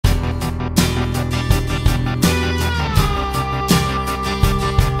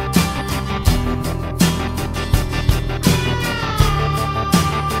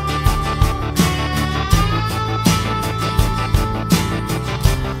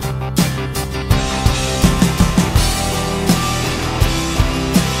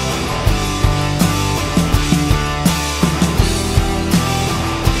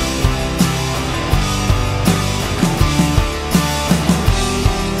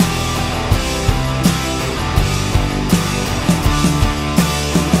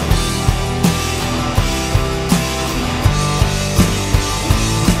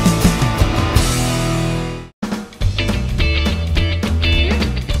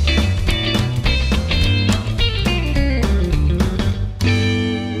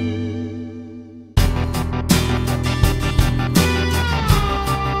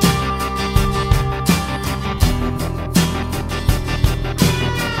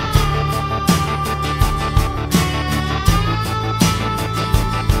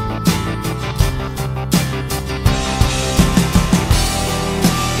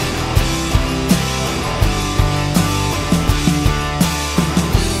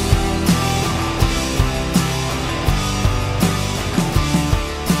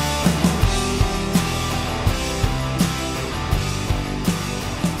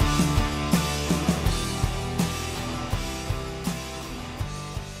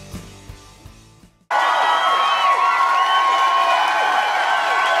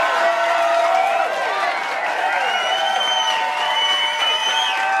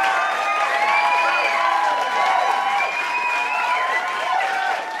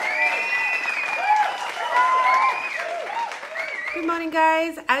morning,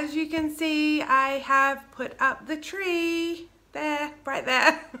 guys. As you can see, I have put up the tree there, right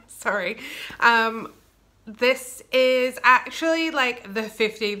there. Sorry. This is actually like the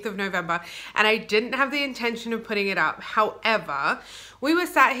 15th of November and I didn't have the intention of putting it up. However, we were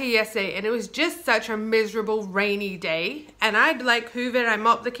sat here yesterday and it was just such a miserable rainy day, and I'd like hoovered, I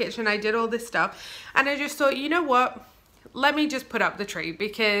mopped the kitchen, I did all this stuff, and I just thought, you know what, let me just put up the tree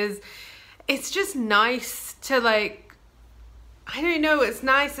because it's just nice to, like, I don't know, it's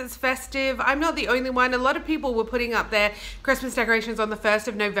nice, it's festive. I'm not the only one. A lot of people were putting up their Christmas decorations on the 1st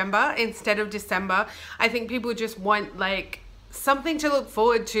of November instead of December. I think people just want like something to look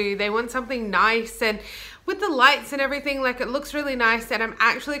forward to. They want something nice, and with the lights and everything, like, it looks really nice, and I'm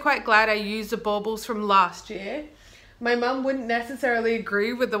actually quite glad I used the baubles from last year. My mum wouldn't necessarily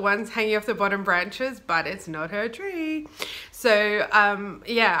agree with the ones hanging off the bottom branches, but it's not her tree. So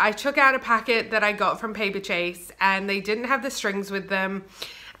yeah, I took out a packet that I got from Paper Chase and they didn't have the strings with them,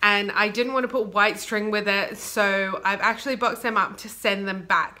 and I didn't want to put white string with it, so I've actually boxed them up to send them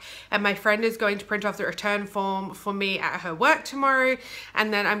back. And my friend is going to print off the return form for me at her work tomorrow,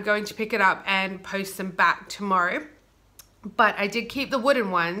 and then I'm going to pick it up and post them back tomorrow. But I did keep the wooden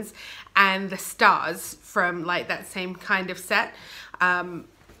ones and the stars from like that same kind of set.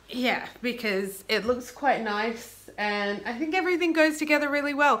 Yeah, because it looks quite nice and I think everything goes together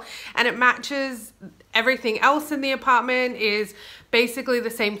really well, and it matches everything else in the apartment. Is basically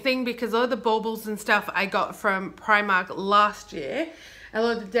the same thing, because all the baubles and stuff I got from Primark last year. A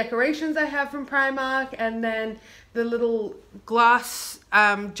lot of the decorations I have from Primark, and then the little glass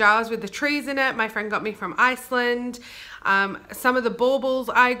jars with the trees in it, my friend got me from Iceland. Some of the baubles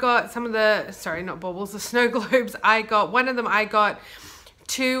I got, some of the, sorry, not baubles, the snow globes I got. One of them I got.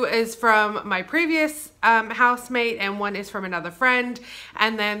 Two is from my previous housemate, and one is from another friend.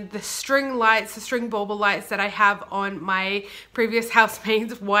 And then the string lights, the string bauble lights that I have on my previous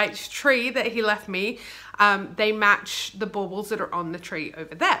housemate's white tree that he left me, they match the baubles that are on the tree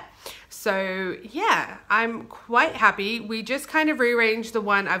over there. So yeah, I'm quite happy. We just kind of rearranged the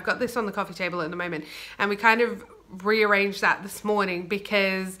one, I've got this on the coffee table at the moment, and we kind of rearranged that this morning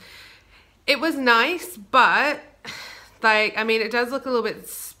because it was nice, but like, I mean, it does look a little bit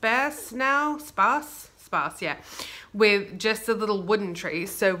sparse now, sparse, yeah, with just a little wooden tree.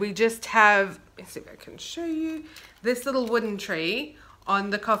 So we just have, let's see if I can show you, this little wooden tree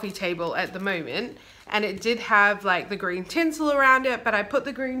on the coffee table at the moment, and it did have like the green tinsel around it, but I put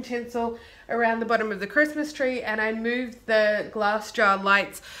the green tinsel around the bottom of the Christmas tree, and I moved the glass jar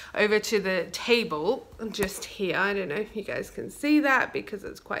lights over to the table just here. I don't know if you guys can see that because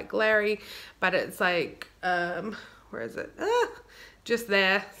it's quite glary, but it's like where is it? Just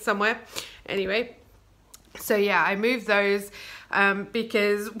there somewhere. Anyway, so yeah, I moved those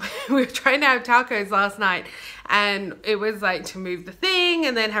because we were trying to have tacos last night, and it was like to move the thing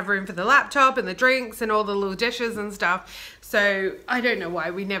and then have room for the laptop and the drinks and all the little dishes and stuff. So I don't know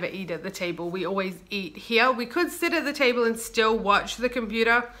why we never eat at the table. We always eat here. We could sit at the table and still watch the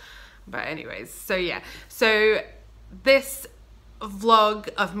computer. But anyways, so yeah. So this vlog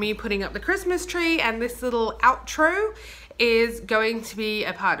of me putting up the Christmas tree and this little outro is going to be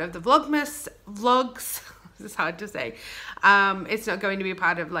a part of the Vlogmas vlogs. This is hard to say. It's not going to be a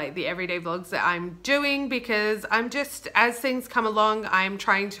part of like the everyday vlogs that I'm doing, because I'm just, as things come along, I'm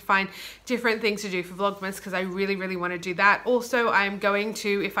trying to find different things to do for Vlogmas, because I really want to do that. Also, I'm going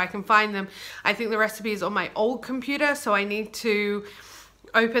to, if I can find them, I think the recipe is on my old computer, so I need to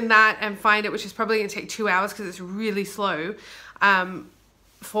open that and find it, which is probably going to take 2 hours because it's really slow,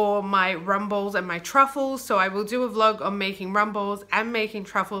 for my rumbles and my truffles. So I will do a vlog on making rumbles and making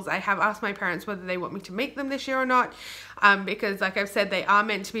truffles. I have asked my parents whether they want me to make them this year or not, because like I've said, they are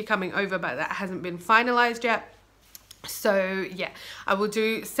meant to be coming over, but that hasn't been finalized yet. So yeah, I will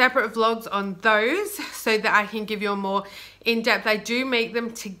do separate vlogs on those so that I can give you a more in-depth. I do make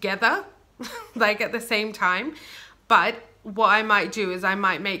them together like at the same time, but what I might do is I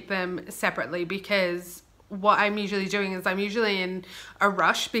might make them separately, because what I'm usually doing is I'm usually in a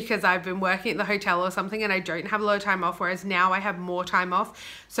rush because I've been working at the hotel or something and I don't have a lot of time off, whereas now I have more time off.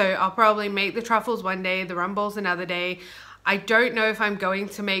 So I'll probably make the truffles one day, the rumbles another day. I don't know if I'm going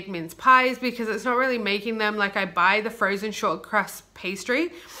to make mince pies because it's not really making them. Like, I buy the frozen short crust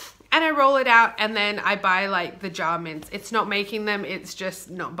pastry and I roll it out, and then I buy like the jar mince. It's not making them, it's just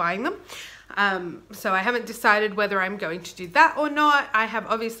not buying them. So I haven't decided whether I'm going to do that or not. I have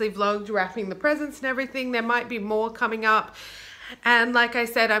obviously vlogged wrapping the presents and everything. There might be more coming up. And like I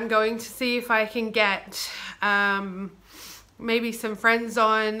said, I'm going to see if I can get maybe some friends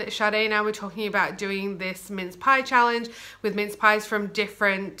on. Sade and I were talking about doing this mince pie challenge with mince pies from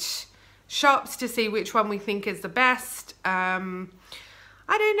different shops to see which one we think is the best.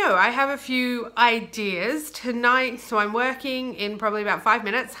 I don't know. I have a few ideas tonight. So I'm working in probably about 5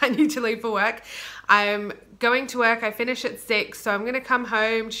 minutes. I need to leave for work. I'm going to work. I finish at 6. So I'm going to come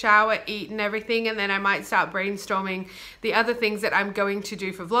home, shower, eat and everything. And then I might start brainstorming the other things that I'm going to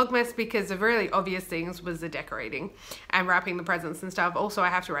do for Vlogmas, because the really obvious things was the decorating and wrapping the presents and stuff. Also, I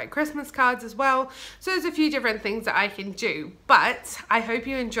have to write Christmas cards as well. So there's a few different things that I can do. But I hope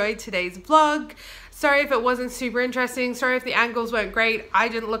you enjoyed today's vlog. Sorry if it wasn't super interesting. Sorry if the angles weren't great. I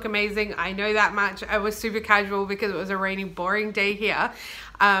didn't look amazing. I know that much. I was super casual because it was a rainy, boring day here.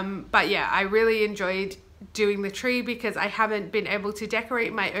 But yeah, I really enjoyed doing the tree because I haven't been able to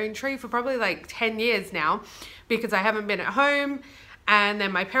decorate my own tree for probably like 10 years now, because I haven't been at home, and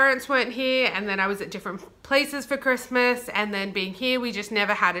then my parents weren't here, and then I was at different places for Christmas, and then being here, we just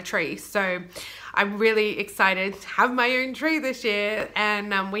never had a tree. So I'm really excited to have my own tree this year,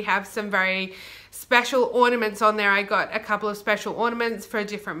 and we have some very special ornaments on there. I got a couple of special ornaments for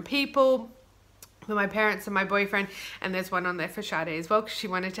different people, for my parents and my boyfriend, and there's one on there for Sade as well, because she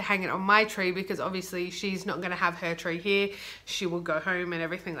wanted to hang it on my tree, because obviously she's not going to have her tree here. She will go home and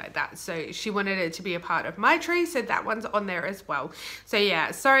everything like that, so she wanted it to be a part of my tree, so that one's on there as well. So yeah,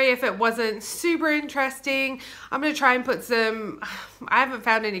 sorry if it wasn't super interesting. I'm going to try and put some, I haven't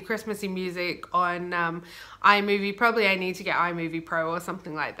found any Christmassy music on iMovie. Probably I need to get iMovie Pro or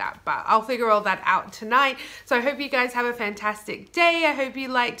something like that, but I'll figure all that out tonight. So I hope you guys have a fantastic day. I hope you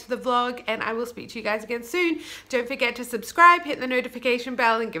liked the vlog, and I will speak to you guys again soon. Don't forget to subscribe, hit the notification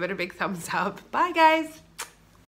bell, and give it a big thumbs up. Bye guys.